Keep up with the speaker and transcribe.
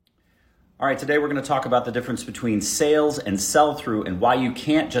All right, today we're going to talk about the difference between sales and sell-through and why you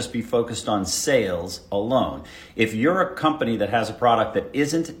can't just be focused on sales alone. If you're a company that has a product that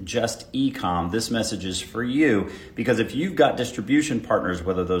isn't just e-com, this message is for you, because if you've got distribution partners,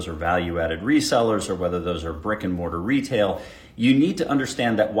 whether those are value-added resellers or whether those are brick and mortar retail, you need to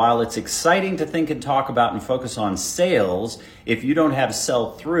understand that while it's exciting to think and talk about and focus on sales, if you don't have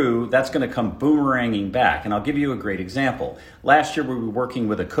sell-through, that's going to come boomeranging back. And I'll give you a great example. Last year, we were working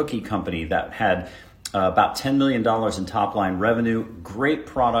with a cookie company that had about $10 million in top line revenue, great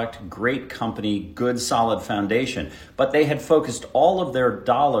product, great company, good solid foundation. But they had focused all of their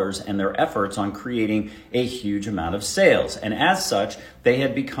dollars and their efforts on creating a huge amount of sales. And as such, they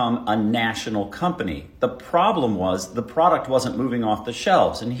had become a national company. The problem was the product wasn't moving off the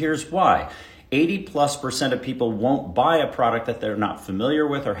shelves. And here's why. 80+% of people won't buy a product that they're not familiar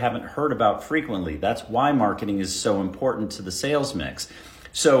with or haven't heard about frequently. That's why marketing is so important to the sales mix.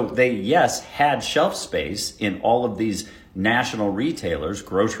 So they, yes, had shelf space in all of these national retailers,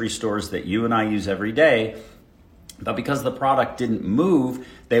 grocery stores that you and I use every day, but because the product didn't move,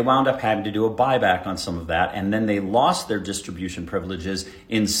 they wound up having to do a buyback on some of that, and then they lost their distribution privileges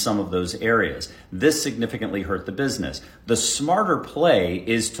in some of those areas. This significantly hurt the business. The smarter play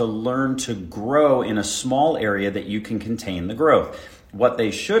is to learn to grow in a small area that you can contain the growth. What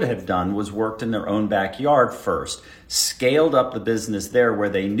they should have done was worked in their own backyard first, scaled up the business there where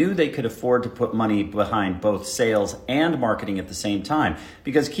they knew they could afford to put money behind both sales and marketing at the same time.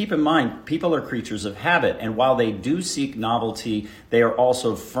 Because keep in mind, people are creatures of habit, and while they do seek novelty, they are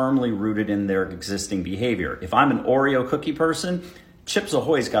also firmly rooted in their existing behavior. If I'm an Oreo cookie person, Chips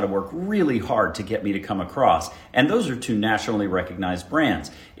Ahoy's got to work really hard to get me to come across. And those are two nationally recognized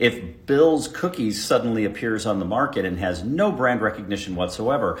brands. If Bill's Cookies suddenly appears on the market and has no brand recognition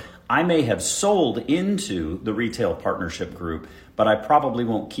whatsoever, I may have sold into the retail partnership group, but I probably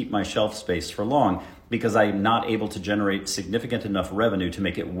won't keep my shelf space for long because I'm not able to generate significant enough revenue to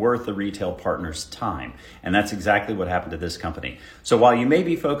make it worth the retail partner's time. And that's exactly what happened to this company. So while you may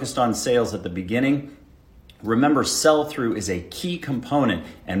be focused on sales at the beginning, remember, sell-through is a key component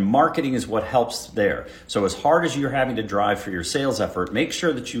and marketing is what helps there. So as hard as you're having to drive for your sales effort, make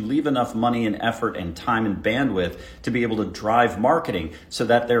sure that you leave enough money and effort and time and bandwidth to be able to drive marketing so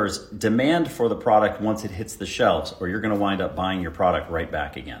that there is demand for the product once it hits the shelves, or you're going to wind up buying your product right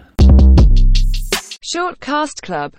back again. Shortcast Club.